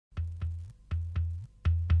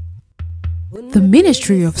The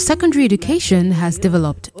Ministry of Secondary Education has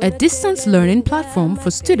developed a distance learning platform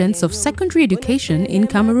for students of secondary education in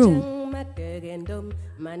Cameroon.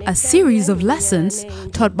 A series of lessons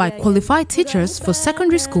taught by qualified teachers for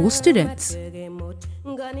secondary school students.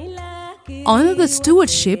 Under the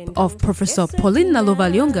stewardship of Professor Pauline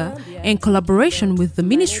Nalovalyonga, in collaboration with the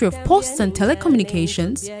Ministry of Posts and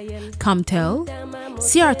Telecommunications, CAMTEL,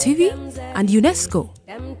 CRTV, and UNESCO.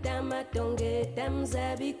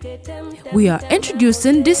 We are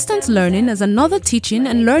introducing distance learning as another teaching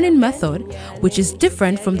and learning method which is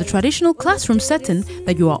different from the traditional classroom setting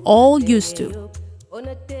that you are all used to.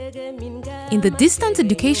 In the distance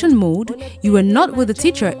education mode, you are not with the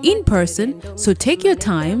teacher in person, so take your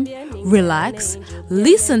time, relax,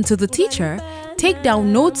 listen to the teacher, take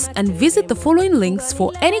down notes and visit the following links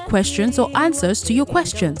for any questions or answers to your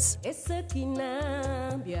questions.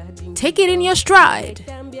 Take it in your stride.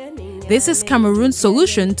 This is Cameroon's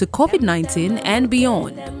solution to COVID-19 and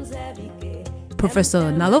beyond.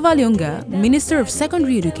 Professor Nalovalyonga, Minister of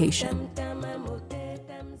Secondary Education.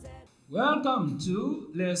 Welcome to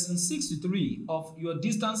Lesson 63 of your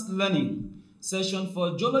distance learning session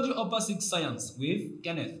for Geology Upper 6 Science with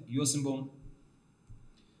Kenneth Yosimbo.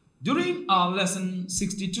 During our Lesson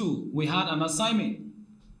 62, we had an assignment.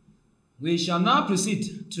 We shall now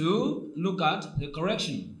proceed to look at the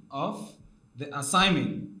correction of the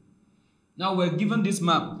assignment. Now we're given this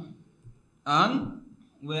map and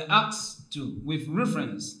we're asked to, with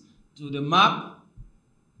reference to the map,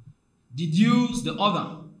 deduce the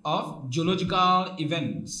order of geological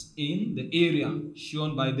events in the area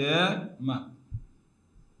shown by the map.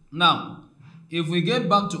 Now, if we get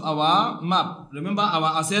back to our map, remember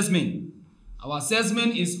our assessment. Our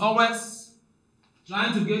assessment is always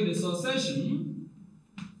trying to get the succession,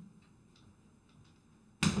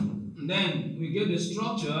 then we get the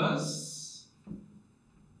structures,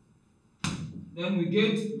 then we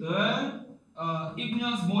get the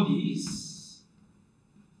igneous bodies,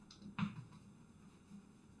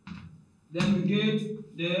 then we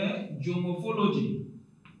get the geomorphology,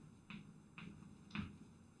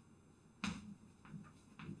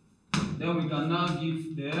 then we can now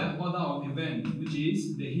give the order of event, which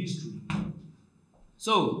is the history.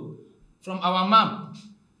 So, from our map,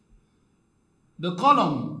 the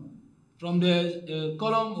column, from the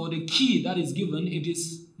column or the key that is given, it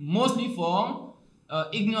is mostly for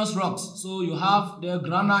igneous rocks. So you have the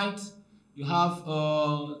granite, you have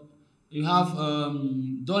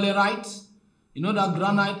dolerite. You know that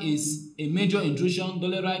granite is a major intrusion,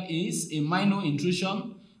 dolerite is a minor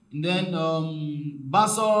intrusion, and then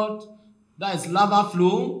basalt, that is lava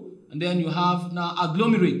flow, and then you have now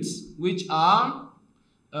agglomerates, which are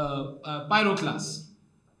pyroclasts.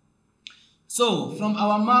 So from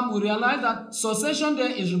our map, we realize that succession there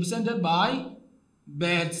is represented by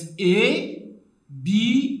beds A,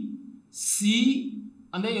 B, C,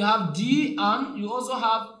 and then you have D, and you also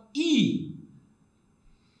have E.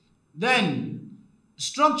 Then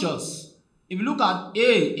structures. If you look at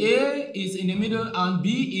A is in the middle and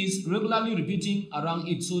B is regularly repeating around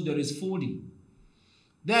it, so there is folding.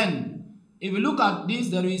 Then if you look at this,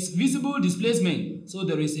 there is visible displacement, so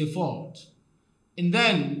there is a fault. And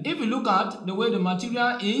then if you look at the way the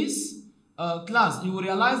material is classed, you will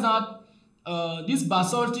realize that this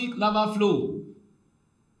basaltic lava flow,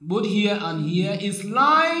 both here and here, is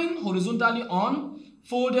lying horizontally on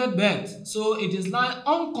folded bed. So it is lying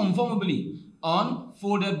unconformably on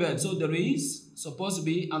folded bed. So there is supposed to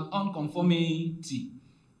be an unconformity.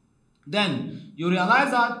 Then you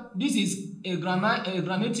realize that this is a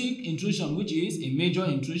granitic intrusion, which is a major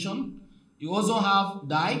intrusion. You also have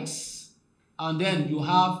dikes, and then you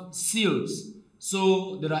have seals.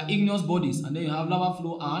 So there are igneous bodies, and then you have lava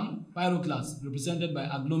flow and pyroclasts represented by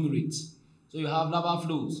agglomerates. So you have lava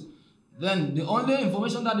flows. Then the only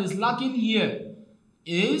information that is lacking here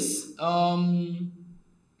is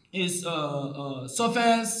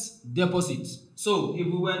surface deposits. So if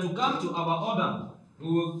we were to come to our order, we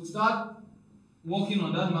will start working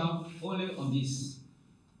on that map only on this.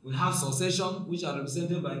 We have succession, which are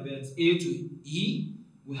represented by beds A to E.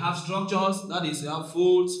 We have structures, that is, we have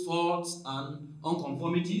folds, faults, and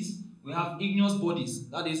unconformities. We have igneous bodies,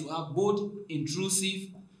 that is, we have both intrusive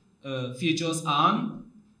features and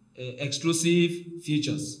extrusive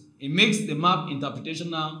features. It makes the map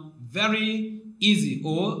interpretation now very easy,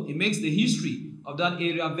 or it makes the history of that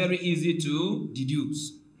area very easy to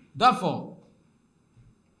deduce. Therefore,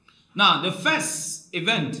 now the first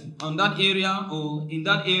event on that area or in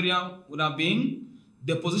that area would have been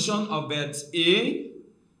the position of beds A,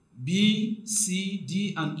 B, C,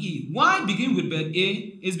 D, and E. Why begin with bed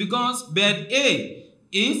A? Is because bed A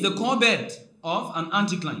is the core bed of an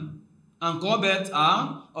anticline. and core beds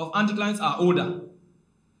of anticlines are older.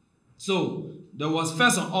 So there was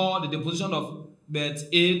first of all the deposition of beds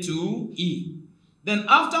A to E. Then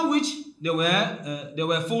after which they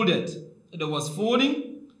were folded. There was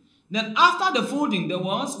folding. Then after the folding there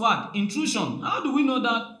was what? Intrusion. How do we know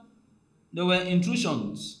that there were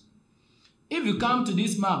intrusions? If you come to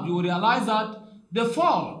this map, you will realize that the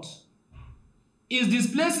fault is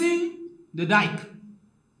displacing the dike.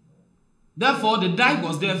 Therefore, the dike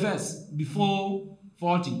was there first before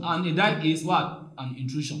faulting. And a dike is what? An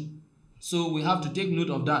intrusion. So we have to take note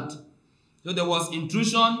of that. So there was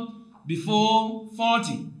intrusion before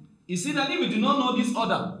faulting. You see that if you do not know this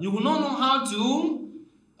order, you will not know how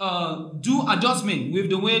to do adjustment with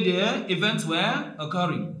the way the events were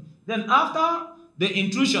occurring. Then after the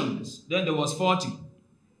intrusions, then there was faulting.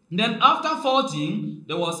 Then after faulting,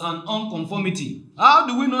 there was an unconformity. How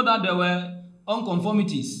do we know that there were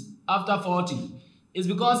unconformities after faulting? It's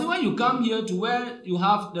because when you come here to where you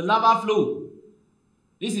have the lava flow,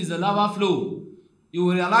 this is the lava flow, you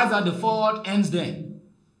will realize that the fault ends there.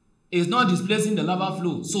 It's not displacing the lava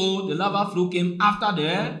flow. So the lava flow came after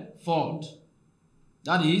the fault.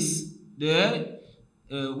 That is the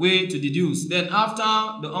way to deduce. Then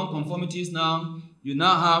after the unconformities now, you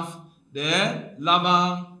now have the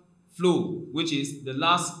lava flow, which is the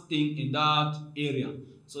last thing in that area.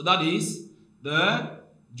 So that is the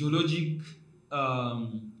geologic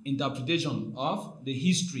interpretation of the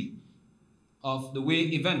history of the way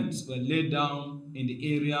events were laid down in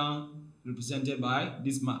the area represented by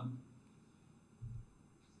this map.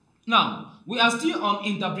 Now, we are still on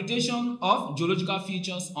interpretation of geological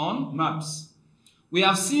features on maps. We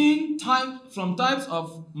have seen from types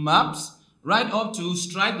of maps right up to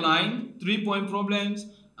straight line, 3-point problems,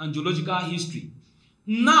 and geological history.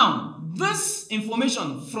 Now, this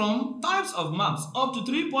information from types of maps up to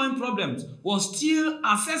 3-point problems was still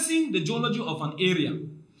assessing the geology of an area.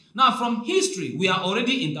 Now, from history, we are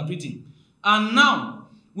already interpreting. And now,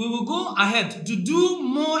 we will go ahead to do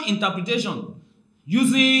more interpretation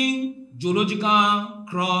using geological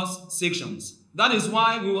cross sections. That is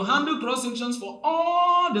why we will handle cross sections for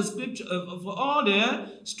all the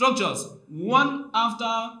structures, one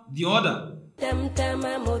after the other.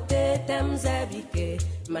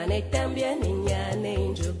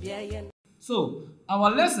 So,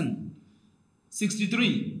 our lesson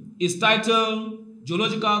 63 is titled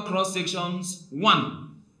Geological Cross Sections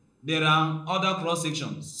 1. There are other cross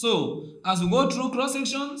sections. So, as we go through cross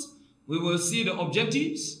sections, we will see the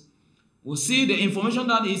objectives. We'll see the information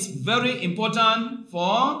that is very important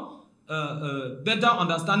for better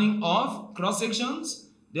understanding of cross sections.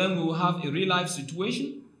 Then we will have a real life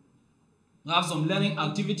situation. We'll have some learning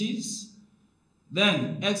activities.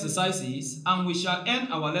 Then exercises. And we shall end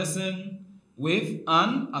our lesson with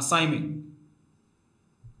an assignment.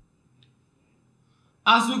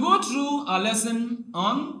 As we go through our lesson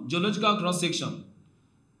on geological cross section,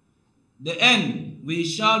 the end, we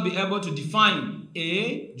shall be able to define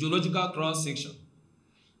a geological cross section.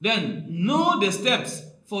 Then know the steps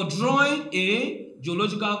for drawing a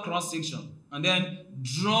geological cross section, and then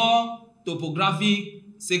draw topographic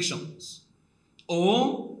sections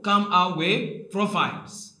or come out with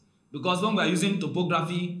profiles. Because when we are using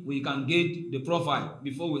topography, we can get the profile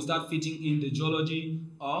before we start fitting in the geology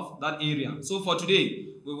of that area. So for today,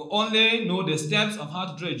 we will only know the steps of how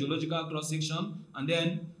to draw a geological cross section and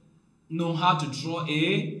then know how to draw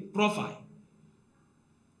a profile.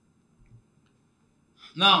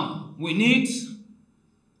 Now, we need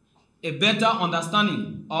a better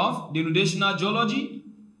understanding of denudation geology,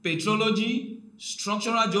 petrology,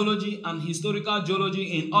 structural geology, and historical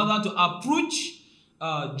geology in order to approach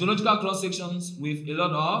geological cross sections with a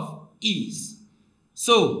lot of ease.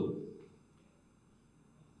 So,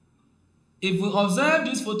 if we observe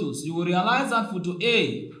these photos, you will realize that photo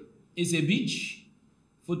A is a beach,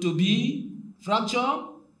 photo B, fracture,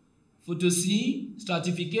 photo C,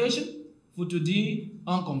 stratification, photo D,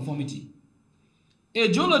 unconformity. A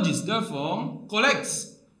geologist, therefore,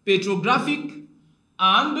 collects petrographic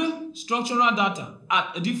and structural data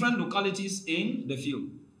at different localities in the field.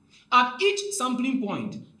 At each sampling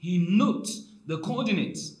point, he notes the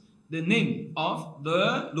coordinates, the name of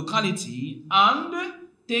the locality, and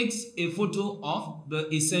takes a photo of the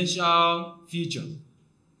essential feature.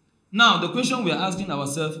 Now, the question we are asking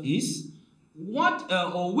ourselves is, what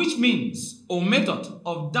or which means or method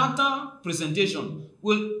of data presentation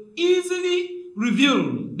will easily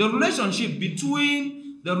reveal the relationship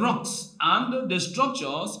between the rocks and the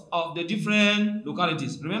structures of the different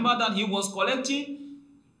localities? Remember that he was collecting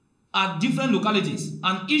at different localities,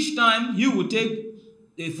 and each time he would take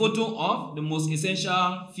a photo of the most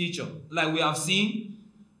essential feature. Like we have seen,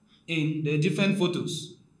 in the different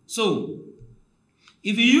photos. So,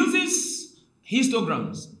 if he uses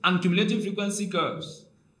histograms and cumulative frequency curves,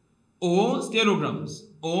 or stereograms,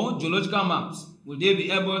 or geological maps, will they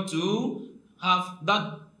be able to have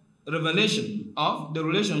that revelation of the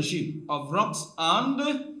relationship of rocks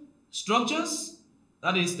and structures?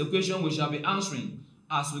 That is the question we shall be answering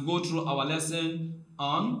as we go through our lesson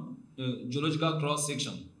on geological cross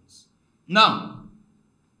sections. Now,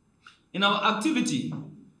 in our activity,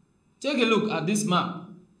 take a look at this map.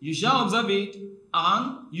 You shall observe it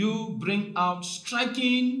and you bring out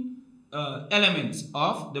striking elements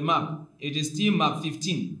of the map. It is still map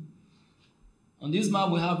 15. On this map,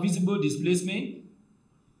 we have visible displacement.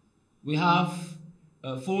 We have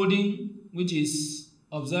folding, which is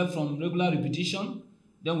observed from regular repetition.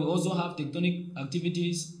 Then we also have tectonic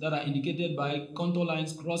activities that are indicated by contour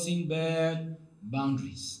lines crossing bed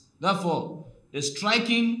boundaries. Therefore, the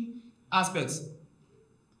striking aspects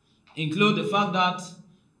include the fact that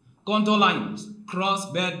contour lines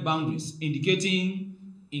cross bed boundaries, indicating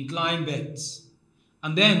inclined beds.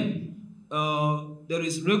 And then there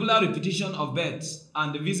is regular repetition of beds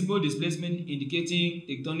and the visible displacement indicating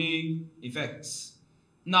tectonic effects.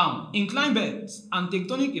 Now, inclined beds and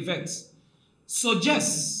tectonic effects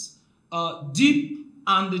suggests deep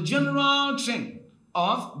and the general trend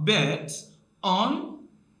of beds on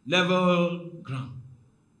level ground.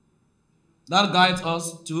 That guides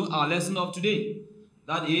us to our lesson of today.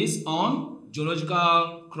 That is on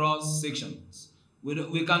geological cross sections.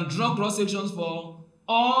 We can draw cross sections for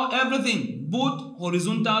everything, both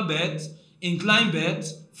horizontal beds, inclined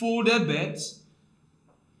beds, folded beds.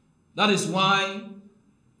 That is why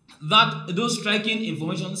those striking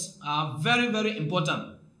informations are very, very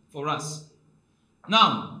important for us.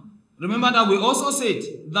 Now, remember that we also said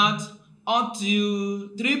that up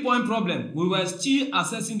to 3-point problem, we were still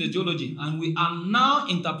assessing the geology, and we are now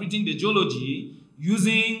interpreting the geology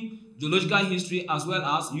using geological history as well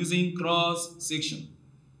as using cross-section.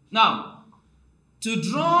 Now, to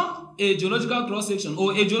draw a geological cross-section,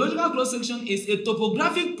 or a geological cross-section is a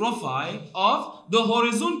topographic profile of the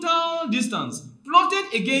horizontal distance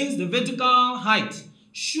plotted against the vertical height,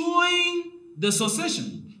 showing the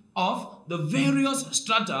succession of the various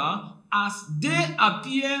strata as they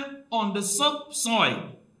appear on the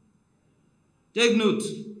subsoil. Take note,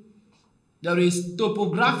 there is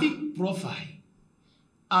topographic profile,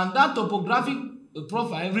 and that topographic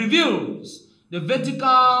profile reveals the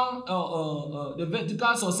vertical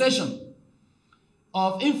succession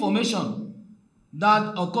of information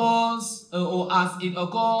that occurs or as it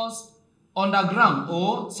occurs underground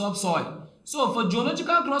or subsoil. So for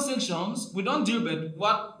geological cross sections, we don't deal with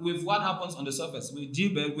what happens on the surface. We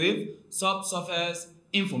deal with subsurface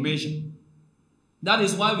information. That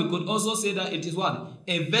is why we could also say that it is what?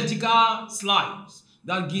 A vertical slice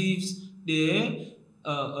that gives the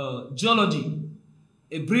geology,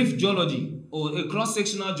 a brief geology or a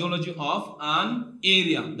cross-sectional geology of an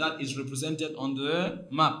area that is represented on the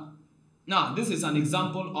map. Now, this is an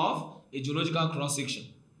example of a geological cross-section.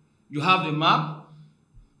 You have the map.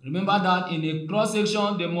 Remember that in a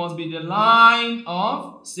cross-section, there must be the line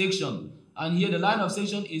of section. And here the line of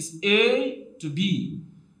section is A to B.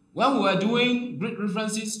 When we were doing grid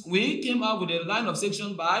references, we came up with a line of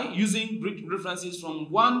section by using grid references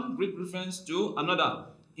from one grid reference to another,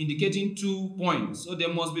 indicating 2 points. So there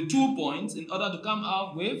must be 2 points in order to come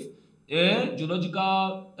out with a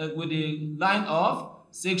geological, with a line of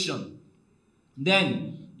section.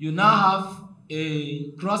 Then you now have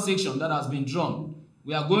a cross-section that has been drawn.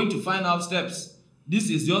 We are going to find out steps. This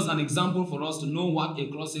is just an example for us to know what a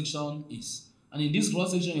cross-section is. And in this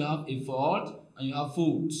cross-section, you have a fault and you have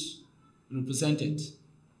folds represented.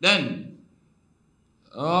 Then,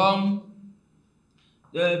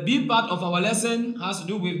 the B part of our lesson has to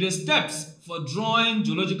do with the steps for drawing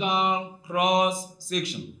geological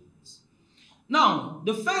cross-sections. Now,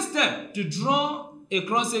 the first step to draw a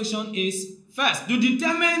cross-section is first to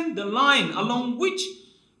determine the line along which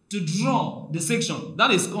to draw the section.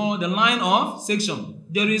 That is called the line of section.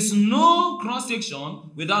 There is no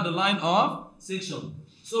cross-section without the line of section.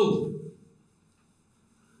 So,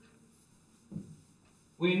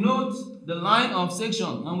 we note the line of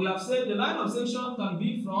section, and we have said the line of section can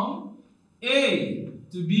be from A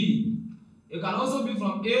to B. It can also be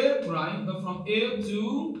from A prime, or from A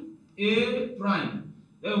to A prime.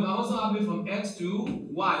 Then we can also have it from X to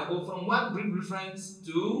Y, or from one grid reference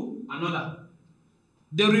to another.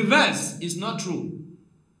 The reverse is not true.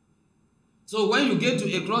 So when you get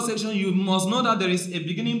to a cross-section, you must know that there is a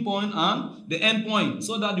beginning point and the end point,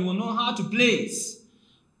 so that you will know how to place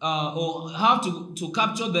or how to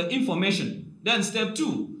capture the information. Then step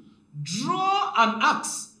 2, draw an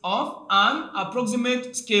axis of an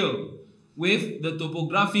approximate scale with the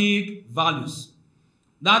topographic values.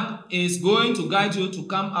 That is going to guide you to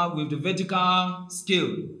come up with the vertical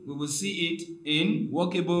scale. We will see it in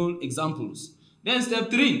workable examples. Then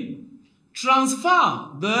step 3, transfer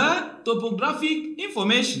the topographic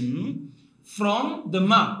information from the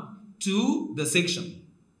map to the section.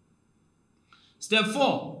 Step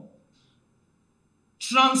 4,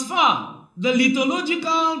 transfer the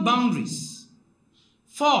lithological boundaries,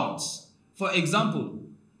 faults, for example,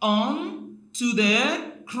 on to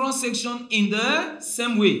the cross-section in the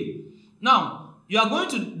same way. Now, you are going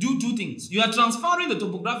to do two things. You are transferring the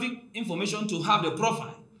topographic information to have the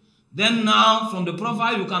profile. Then now, from the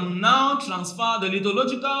profile, you can now transfer the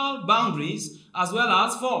lithological boundaries as well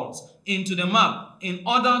as faults into the map in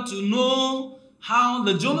order to know how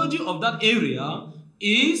the geology of that area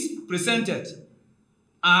is presented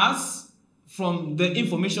as from the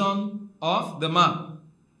information of the map.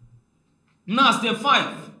 Now, step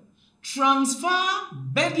 5. Transfer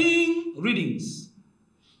bedding readings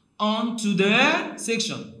onto the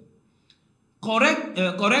section,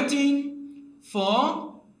 correcting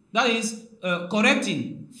for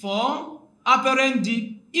apparent dip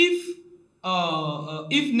if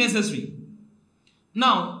necessary.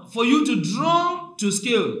 Now, for you to draw to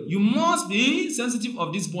scale, you must be sensitive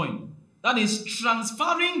of this point. That is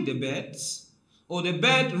transferring the beds or the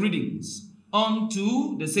bed readings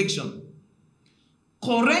onto the section.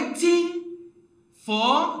 Correcting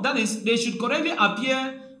for, that is, they should correctly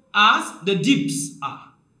appear as the dips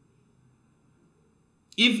are.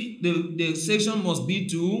 If the section must be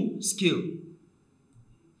to scale.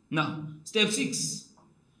 Now, step 6.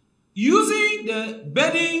 Using the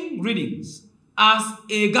bedding readings as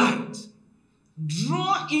a guide,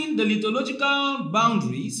 draw in the lithological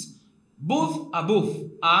boundaries both above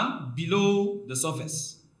and below the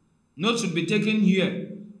surface. Note should be taken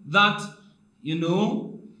here that, you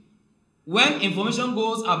know, when information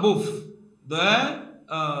goes above the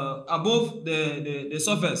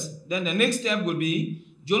surface, then the next step will be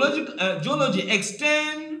geology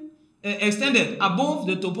extended above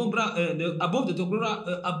the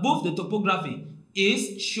topography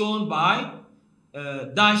is shown by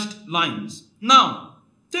dashed lines. Now,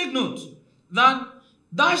 take note that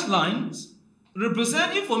dashed lines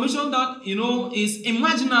represent information that, you know, is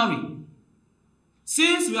imaginary.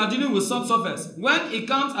 Since we are dealing with subsurface, when it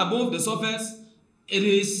comes above the surface, there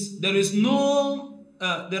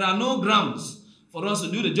are no grounds for us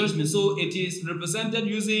to do the judgment. So it is represented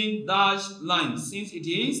using dashed lines since it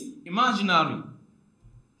is imaginary.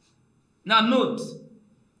 Now note,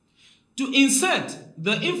 to insert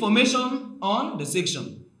the information on the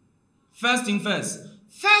section, first thing first,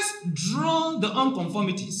 draw the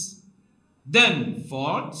unconformities, then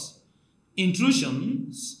faults,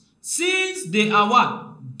 intrusions, since they are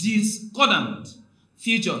what? Discordant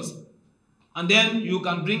features. And then you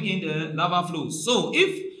can bring in the lava flows. So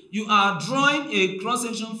if you are drawing a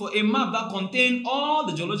cross-section for a map that contains all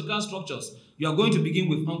the geological structures, you are going to begin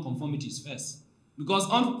with unconformities first. Because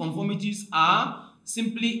unconformities are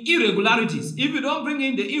simply irregularities. If you don't bring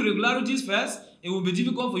in the irregularities first, it will be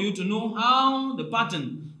difficult for you to know how the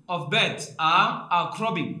pattern of beds are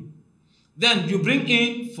cropping. Then you bring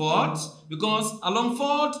in faults, because along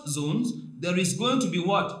fault zones, there is going to be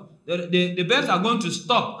what? The beds are going to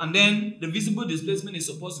stop, and then the visible displacement is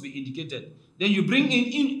supposed to be indicated. Then you bring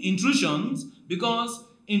in intrusions, because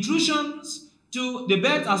intrusions to the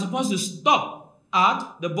beds are supposed to stop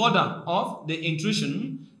at the border of the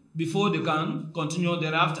intrusion before they can continue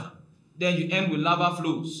thereafter. Then you end with lava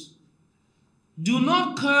flows. Do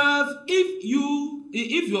not curve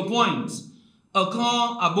if your points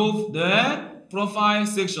occur above the profile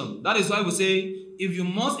section. That is why we say if you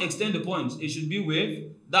must extend the points, it should be with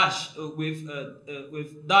dash,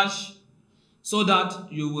 so that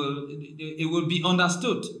it will be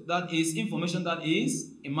understood that is information that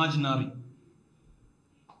is imaginary.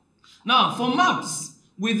 Now, for maps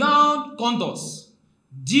without contours,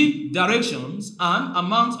 deep directions and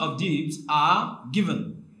amounts of deeps are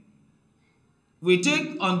given. We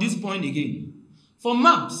take on this point again. For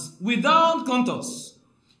maps without contours,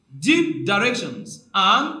 deep directions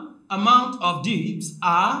and amount of deeps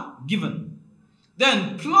are given.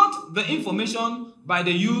 Then plot the information by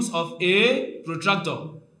the use of a protractor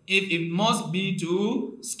if it must be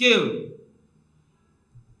to scale.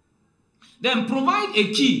 Then provide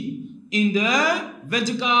a key in the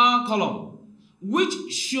vertical column which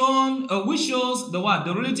shows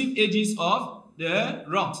the relative edges of the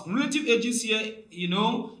rocks. Relative edges here, you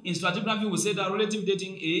know, in stratigraphy we say that relative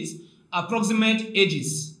dating is approximate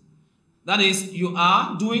edges. That is, you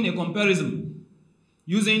are doing a comparison.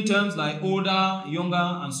 using terms like older,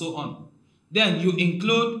 younger, and so on. Then you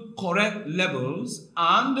include correct labels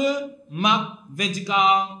and map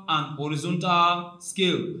vertical and horizontal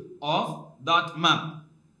scale of that map.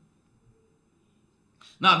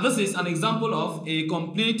 Now, this is an example of a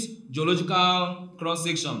complete geological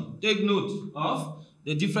cross-section. Take note of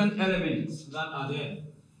the different elements that are there.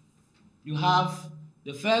 You have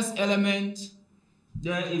the first element.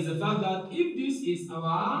 There is the fact that if this is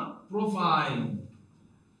our profile,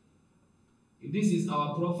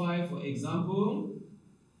 for example,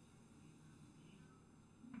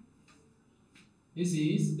 this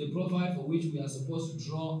is the profile for which we are supposed to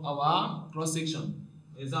draw our cross-section.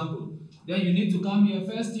 Example. Then you need to come here.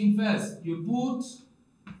 First thing first, you put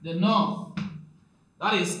the north.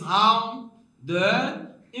 That is how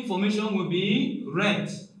the information will be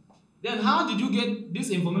read. Then how did you get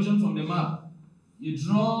this information from the map? You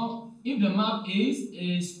draw, if the map is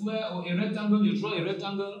a square or a rectangle, you draw a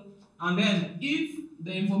rectangle. And then if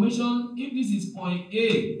the information, if this is point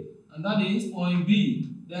A and that is point B,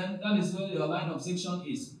 then that is where your line of section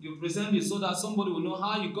is. You present it so that somebody will know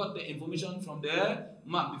how you got the information from the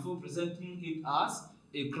map before presenting it as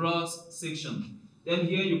a cross section. Then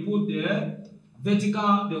here you put the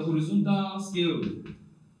vertical, the horizontal scale.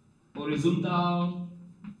 Horizontal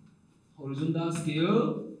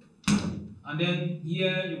scale. And then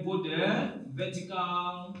here you put the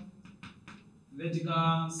vertical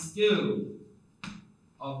scale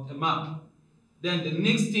of the map. Then the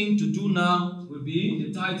next thing to do now will be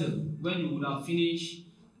the title when you would have finished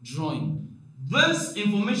drawing. This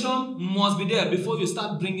information must be there before you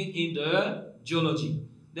start bringing in the geology.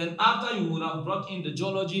 Then after you would have brought in the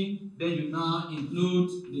geology, then you now include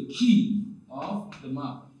the key of the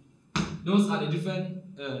map. Those are the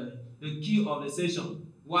different, the key of the section.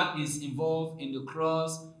 What is involved in the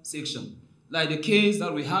cross section. Like the case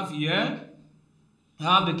that we have here.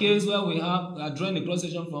 Have the case where we are drawing the cross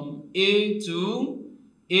section from A to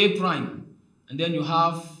A prime, and then you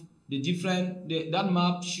have the different, that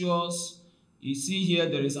map shows, you see here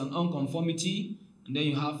there is an unconformity, and then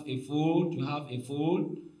you have a fold,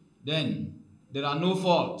 then there are no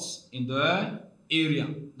faults in the area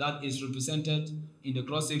that is represented in the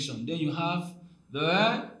cross section. Then you have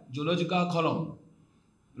the geological column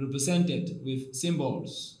represented with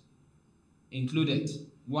symbols included.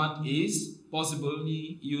 What is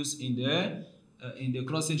possibly used in the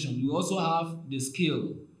cross section. You also have the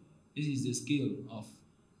scale. This is the scale of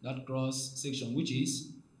that cross section, which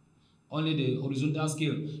is only the horizontal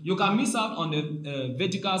scale. You can miss out on the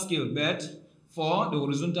vertical scale, but for the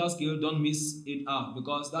horizontal scale, don't miss it out,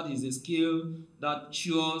 because that is the scale that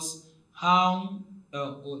shows how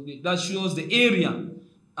that shows the area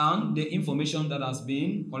and the information that has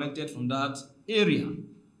been collected from that area.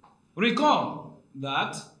 Recall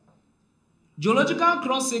that geological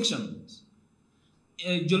cross-section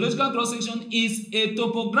is a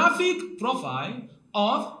topographic profile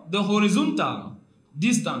of the horizontal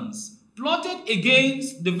distance plotted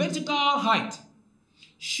against the vertical height,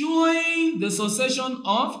 showing the succession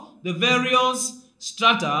of the various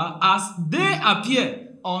strata as they appear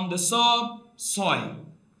on the subsoil,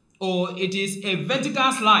 or it is a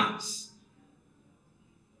vertical slice.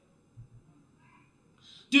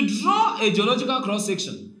 To draw a geological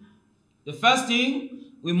cross-section, the first thing,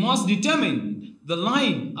 we must determine the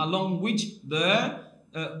line along which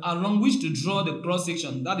to draw the cross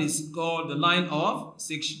section. That is called the line of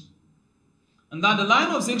section. And that the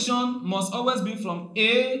line of section must always be from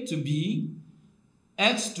A to B,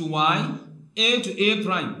 X to Y, A to A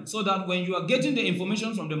prime, so that when you are getting the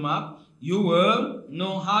information from the map, you will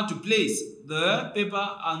know how to place the paper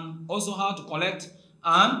and also how to collect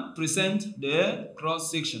and present the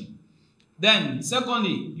cross section. Then,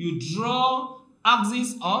 secondly, you draw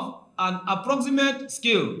axis of an approximate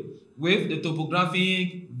scale with the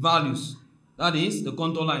topographic values, that is, the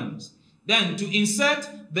contour lines. Then, to insert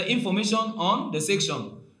the information on the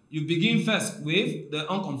section, you begin first with the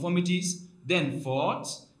unconformities, then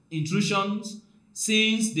faults, intrusions,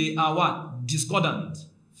 since they are what? Discordant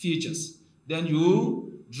features. Then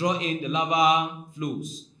you draw in the lava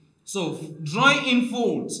flows. So, drawing in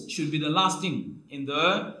folds should be the last thing in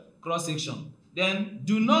the cross section. Then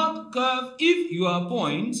do not curve if your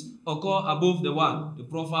points occur above the what? The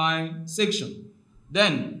profile section.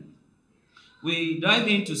 Then we dive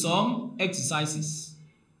into some exercises.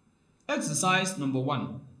 Exercise number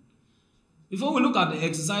 1. Before we look at the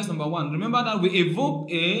exercise number 1, remember that we evoke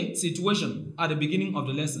a situation at the beginning of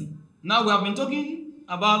the lesson. Now we have been talking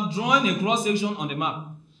about drawing a cross section on the map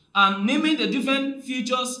and naming the different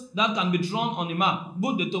features that can be drawn on the map,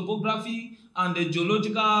 both the topography and the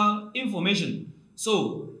geological information.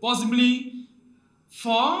 So, possibly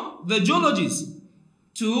for the geologist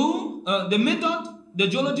to the method the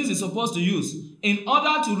geologist is supposed to use in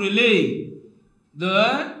order to relay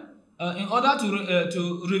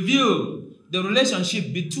to reveal the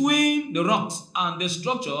relationship between the rocks and the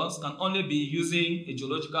structures can only be using a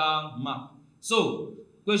geological map. So,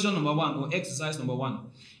 question number 1 or exercise number 1.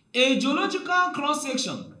 A geological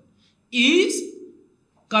cross-section is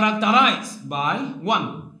characterized by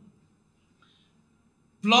 1.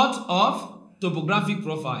 Plot of topographic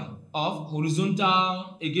profile of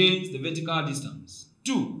horizontal against the vertical distance.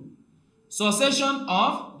 2. Succession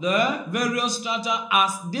of the various strata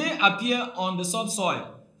as they appear on the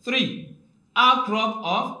subsoil. 3. Outcrop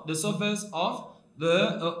of the surface of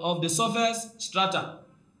the surface strata.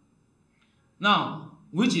 Now,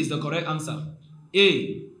 which is the correct answer?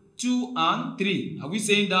 A, 2 and 3. Are we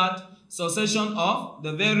saying that succession of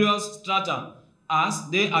the various strata as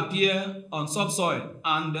they appear on subsoil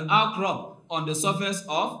and the outcrop on the surface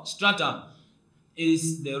of strata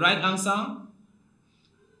is the right answer?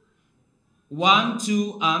 1,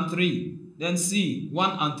 2, and 3. Then C,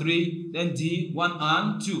 1 and 3. Then D, 1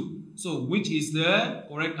 and 2. So, which is the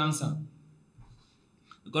correct answer?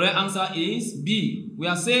 The correct answer is B. We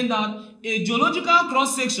are saying that a geological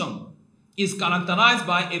cross-section is characterized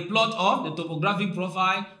by a plot of the topographic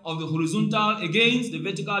profile of the horizontal against the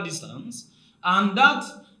vertical distance, and that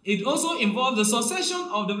it also involves the succession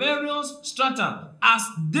of the various strata as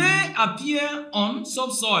they appear on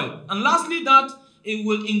subsoil. And lastly, that it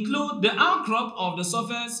will include the outcrop of the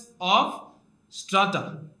surface of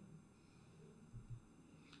strata.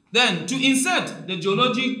 Then, to insert the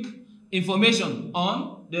geologic information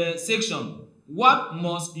on the section, what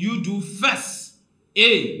must you do first?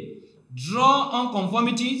 A. Draw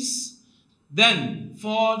unconformities, then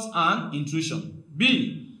faults and intrusion.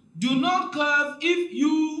 B. Do not curve if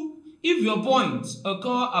your points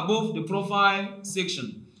occur above the profile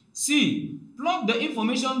section. C. Plot the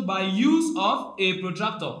information by use of a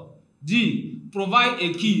protractor. D. Provide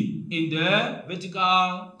a key in the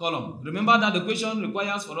vertical column. Remember that the question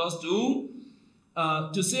requires for us to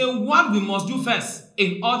say what we must do first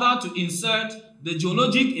in order to insert the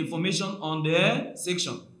geologic information on the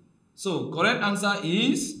section. So, correct answer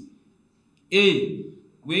is A.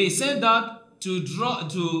 We said that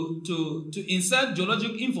to insert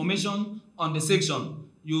geologic information on the section,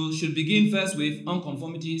 you should begin first with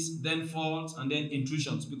unconformities, then faults, and then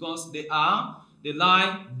intrusions, because they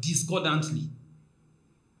lie discordantly.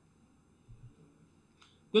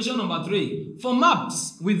 Question number 3. For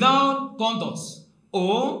maps without contours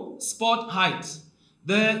or spot height,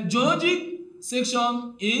 the geologic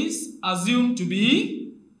section is assumed to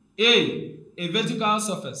be A vertical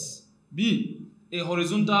surface, B, a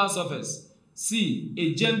horizontal surface, C,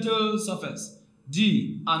 a gentle surface,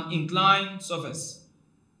 D, an inclined surface.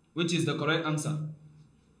 Which is the correct answer?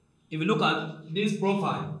 If you look at this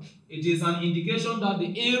profile, it is an indication that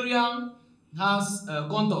the area has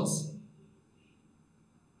contours.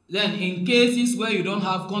 Then in cases where you don't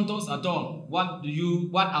have contours at all, what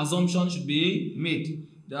assumption should be made?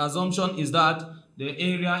 The assumption is that the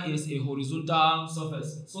area is a horizontal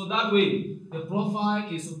surface. So that way, the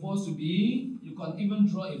profile is supposed to be, you can even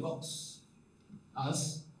draw a box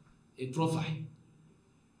as a profile.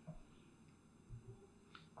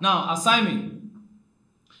 Now, assignment.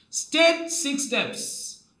 State 6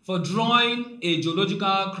 steps for drawing a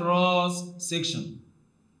geological cross-section.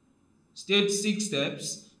 State 6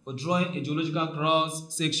 steps for drawing a geological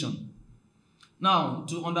cross-section. Now,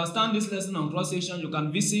 to understand this lesson on cross-section, you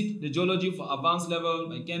can visit the Geology for Advanced Level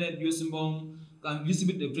by Kenneth Busenbaum. You can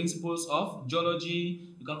visit the Principles of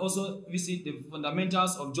Geology. You can also visit the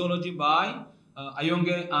Fundamentals of Geology by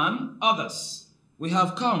Ayonge and others. We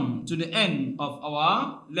have come to the end of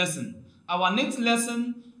our lesson. Our next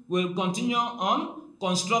lesson will continue on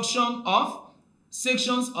construction of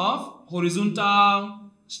sections of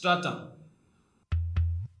horizontal strata.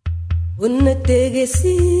 Unatege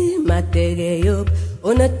si matege yop,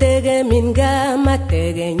 unatege minga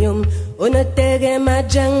matege nyum, unatege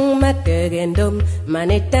majang matege ndom,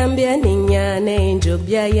 manetambia ninyane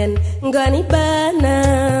injobiayen, ngani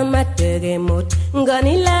bana matege mot,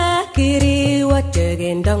 ngani lakiri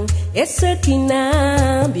watege ndong,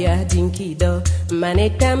 esekina bia dinkido,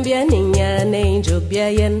 manetambia ninyane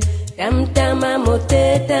injobiayen, tamtama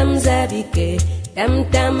mote tamzabike. Tam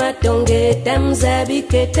tama tonge tam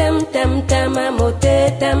zabike tam tam tama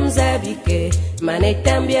mote tam zabike mane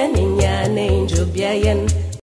tambia ninyane injobiayen